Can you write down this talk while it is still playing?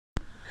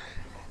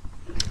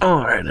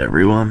Alright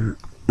everyone,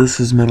 this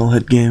is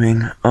Metalhead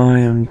Gaming. I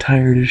am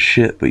tired as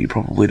shit, but you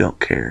probably don't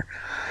care.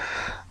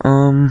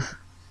 I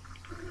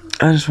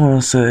just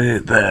want to say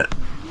that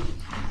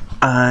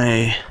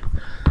I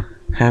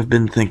have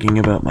been thinking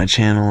about my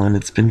channel, and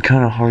it's been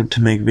kind of hard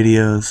to make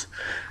videos.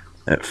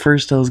 At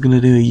first I was going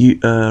to do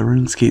a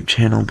RuneScape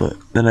channel, but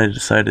then I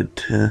started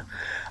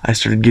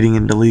getting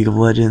into League of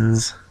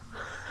Legends,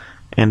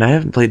 and I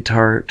haven't played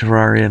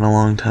Terraria in a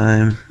long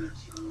time.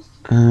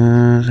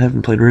 I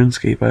haven't played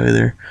RuneScape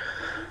either,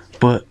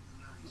 but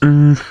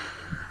I'm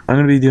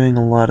gonna be doing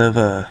a lot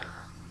of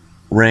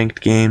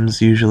ranked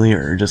games usually,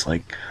 or just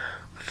like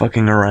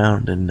fucking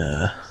around and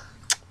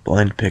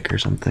blind pick or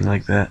something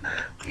like that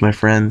with my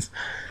friends.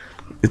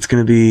 It's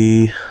gonna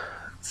be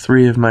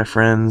 3 of my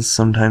friends,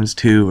 sometimes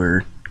 2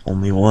 or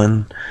only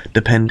 1,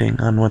 depending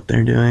on what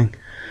they're doing.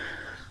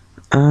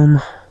 I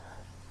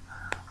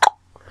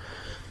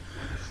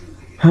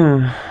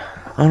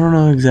don't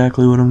know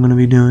exactly what I'm gonna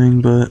be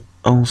doing, but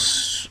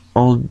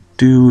I'll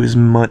do as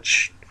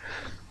much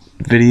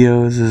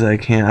videos as I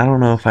can. I don't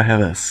know if I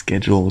have a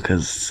schedule,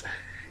 because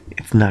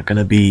it's not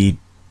gonna be,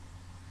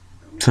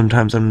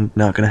 sometimes I'm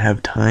not gonna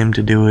have time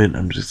to do it.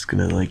 I'm just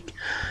gonna like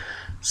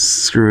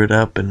screw it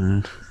up,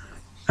 and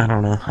I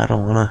don't know. I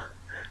don't wanna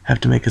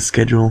have to make a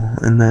schedule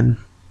and then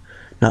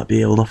not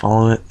be able to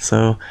follow it.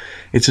 So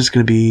it's just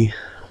gonna be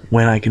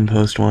when I can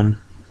post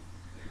one,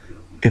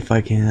 if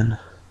I can.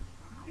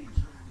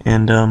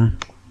 And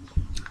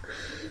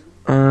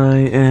I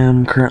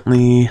am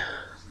currently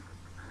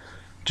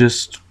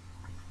just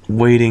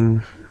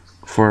waiting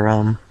for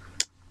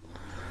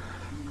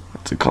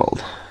what's it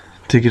called,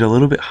 to get a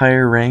little bit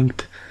higher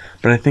ranked,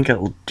 but I think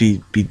I'll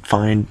be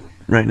fine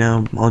right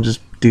now. I'll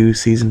just do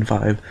season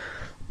 5.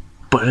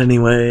 But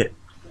anyway,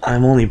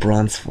 I'm only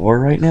bronze 4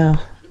 right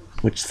now,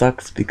 which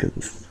sucks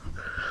because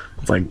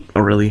it's like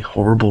a really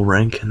horrible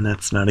rank, and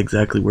that's not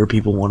exactly where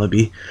people want to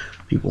be.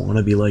 People want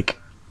to be like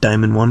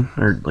Diamond 1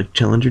 or like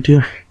Challenger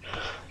 2.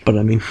 But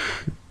I mean,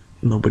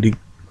 nobody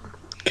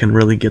can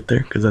really get there,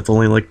 because that's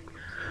only like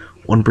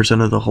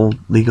 1% of the whole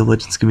League of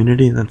Legends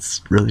community, and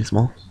that's really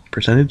small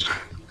percentage.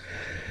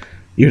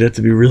 You'd have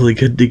to be really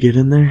good to get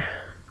in there.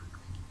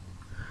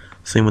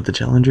 Same with the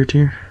Challenger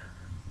tier.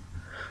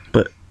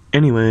 But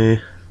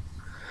anyway,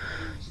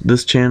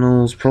 this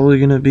channel's probably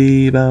gonna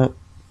be about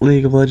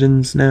League of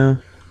Legends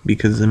now,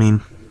 because I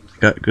mean, I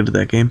got good at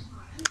that game.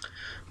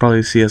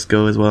 Probably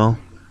CSGO as well.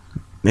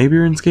 Maybe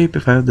RuneScape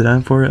if I have the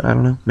time for it. I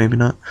don't know, maybe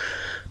not.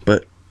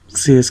 But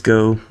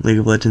CSGO, League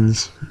of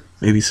Legends,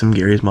 maybe some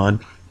Gary's Mod,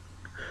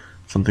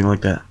 something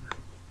like that.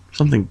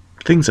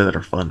 Things that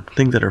are fun,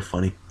 things that are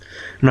funny.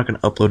 I'm not gonna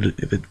upload it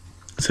if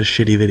it's a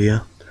shitty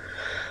video.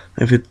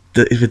 If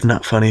it's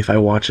not funny, if I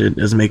watch it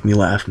doesn't make me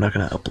laugh, I'm not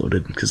gonna upload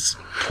it, because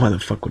why the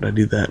fuck would I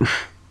do that?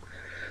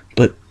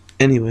 But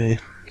anyway,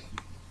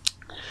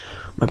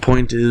 my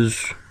point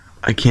is,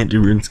 I can't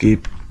do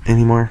RuneScape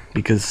anymore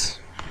because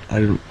I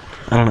don't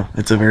know.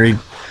 It's a very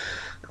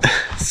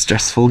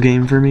stressful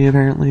game for me,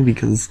 apparently,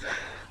 because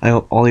I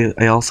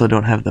also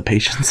don't have the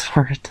patience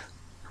for it.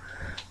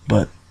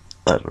 But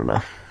I don't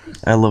know.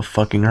 I love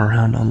fucking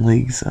around on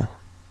League, so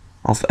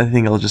I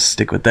think I'll just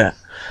stick with that.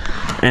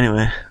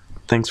 Anyway,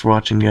 thanks for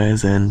watching,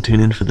 guys, and tune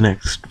in for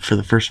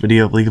the first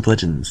video of League of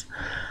Legends.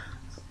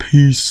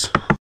 Peace.